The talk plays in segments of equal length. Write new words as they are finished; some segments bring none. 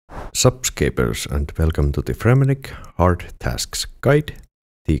Subscribers and welcome to the Fremennik Hard Tasks Guide.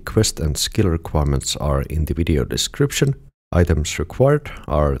 The quest and skill requirements are in the video description. Items required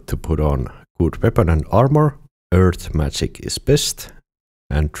are to put on good weapon and armor, earth magic is best,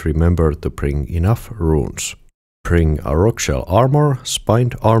 and remember to bring enough runes. Bring a rock shell armor,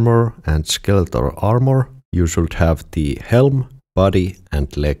 spined armor, and skeletal armor. You should have the helm, body,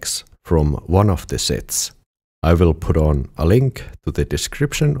 and legs from one of the sets. I will put on a link to the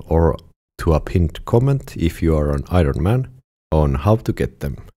description or to a pinned comment if you are an Iron Man on how to get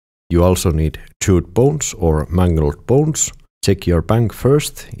them. You also need chewed bones or mangled bones. Check your bank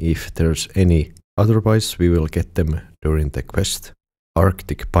first if there's any, otherwise we will get them during the quest.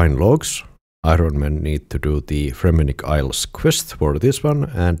 Arctic pine logs. Iron Man need to do the Fremennik Isles quest for this one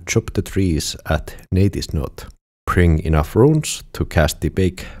and chop the trees at Nate's Knot. Bring enough runes to cast the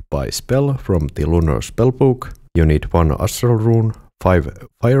Bake by spell from the lunar spellbook. You need 1 astral rune, 5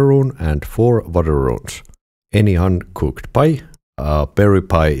 fire rune and 4 water runes. Any uncooked pie. A berry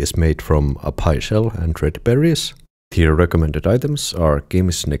pie is made from a pie shell and red berries. The recommended items are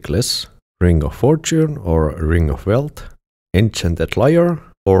Games Necklace, Ring of Fortune or Ring of Wealth, Enchanted Lyre,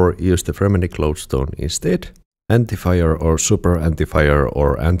 or use the Fremennik Lodestone instead, Anti-Fire or Super Anti-Fire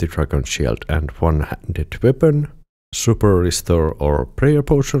or Anti-Dragon Shield and one-handed weapon, Super Restore or Prayer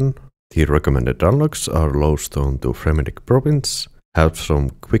Potion. The recommended unlocks are Lodestone to Fremennik Province, have some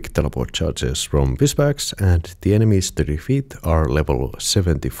quick teleport charges from Fishbags, and the enemies to defeat are level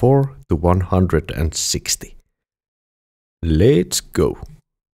 74 to 160. Let's go!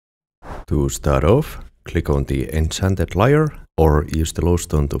 To start off, click on the Enchanted Lyre or use the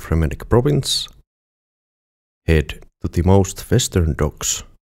Lodestone to Fremennik Province. Head to the most western docks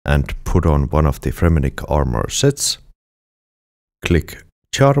and put on one of the Fremennik armor sets. Click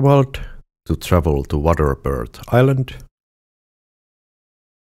Charwald to travel to Waterbird Island.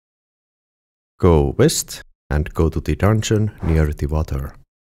 Go west and go to the dungeon near the water.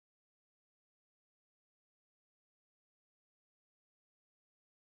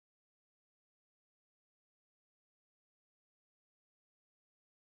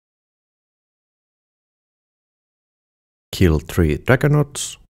 Kill 3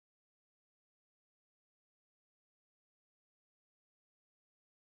 dragonauts.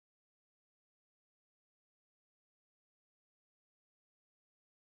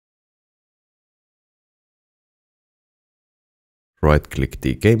 Right-click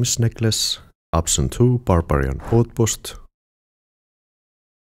the Games Necklace, Option 2 Barbarian Outpost.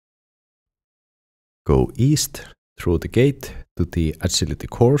 Go east through the gate to the Agility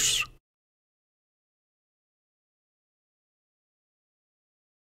course.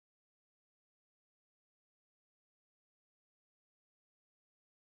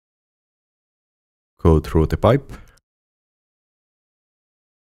 Go through the pipe.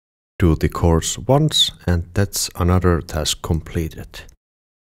 Do the course once and that's another task completed.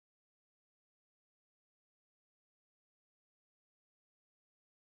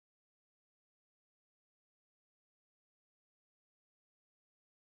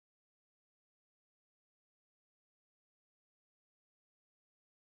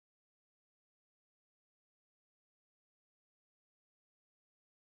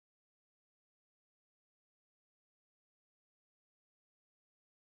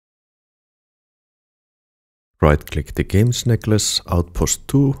 Right-click the Games Necklace, Outpost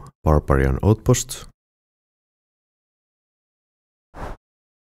 2, Barbarian Outpost.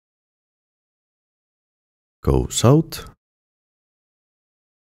 Go south.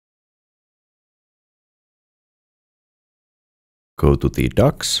 Go to the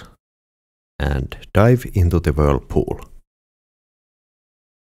docks and dive into the whirlpool.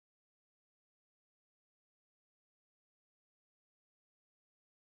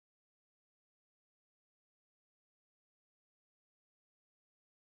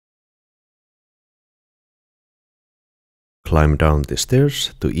 Climb down the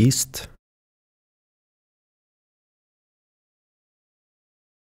stairs to east.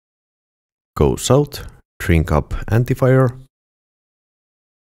 Go south, drink up Anti-Fire.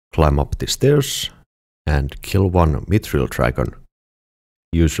 Climb up the stairs and kill 1 mithril dragon.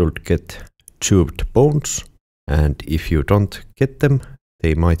 You should get chewed bones, and if you don't get them,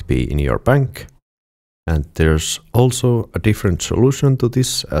 they might be in your bank. And there's also a different solution to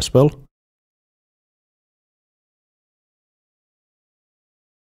this as well.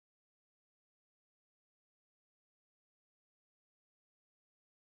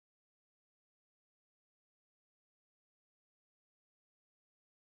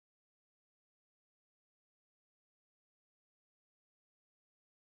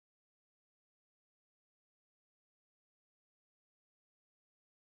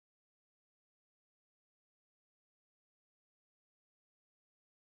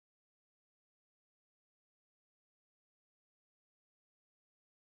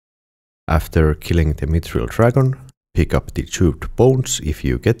 After killing the mithril dragon, pick up the tubed bones if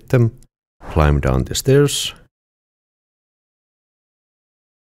you get them, climb down the stairs.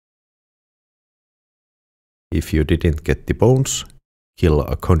 If you didn't get the bones, kill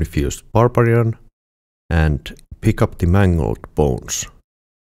a confused barbarian and pick up the mangled bones.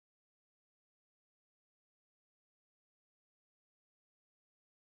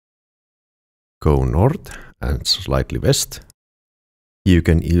 Go north and slightly west. You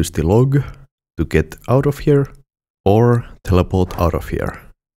can use the log to get out of here or teleport out of here.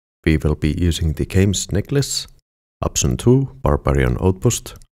 We will be using the game's necklace, option 2, Barbarian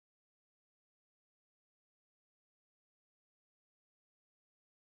Outpost.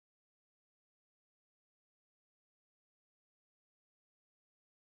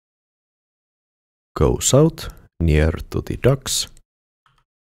 Go south, near to the docks.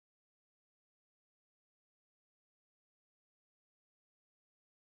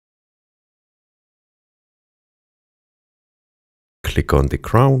 Click on the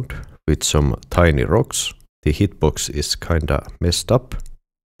ground with some tiny rocks. The hitbox is kinda messed up.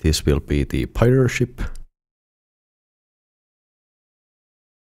 This will be the pirate ship.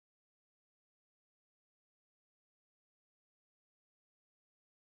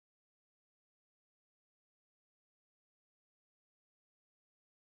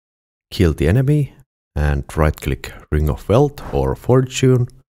 Kill the enemy and right-click Ring of Wealth or Fortune.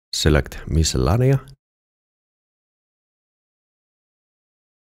 Select Miscellanea.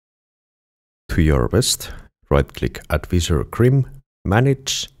 To your west, right-click Advisor Grim,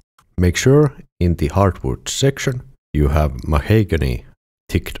 Manage. Make sure in the hardwood section you have mahogany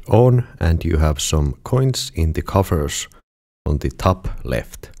ticked on and you have some coins in the coffers on the top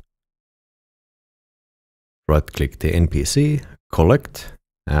left. Right-click the NPC, collect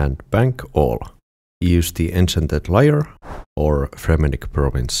and bank all. Use the Enchanted Lyre or Fremennik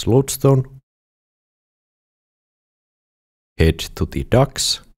Province Lodestone. Head to the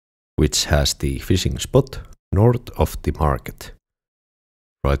docks, which has the fishing spot north of the market.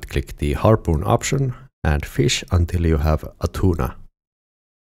 Right-click the harpoon option and fish until you have a tuna.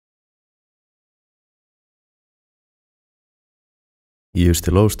 Use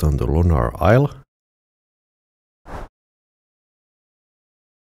the lodestone to Lunar Isle.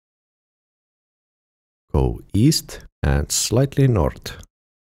 Go east and slightly north.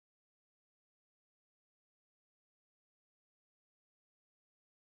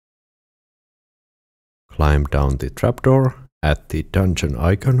 Climb down the trapdoor at the dungeon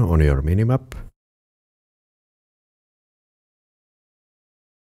icon on your minimap.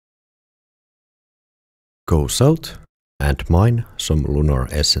 Go south and mine some lunar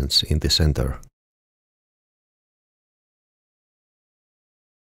essence in the center.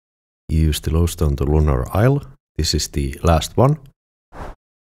 Use the lodestone to Lunar Isle. This is the last one.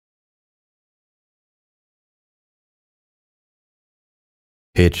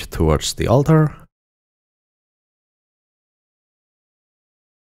 Head towards the altar.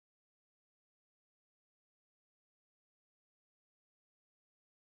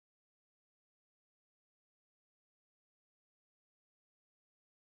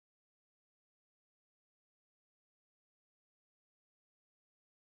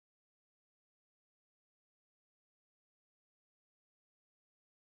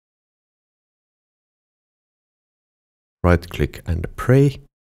 Right-click and pray.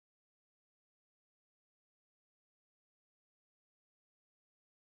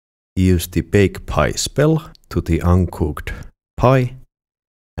 Use the bake pie spell to the uncooked pie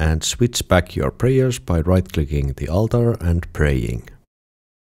and switch back your prayers by right-clicking the altar and praying.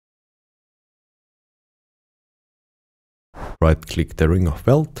 Right-click the Ring of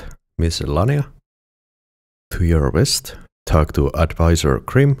Wealth, Miscellanea. To your west, talk to Advisor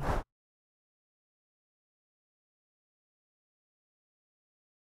Grim.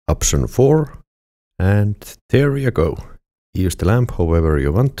 Option 4, and there you go. Use the lamp however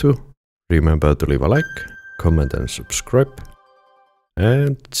you want to. Remember to leave a like, comment and subscribe,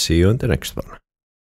 and see you in the next one.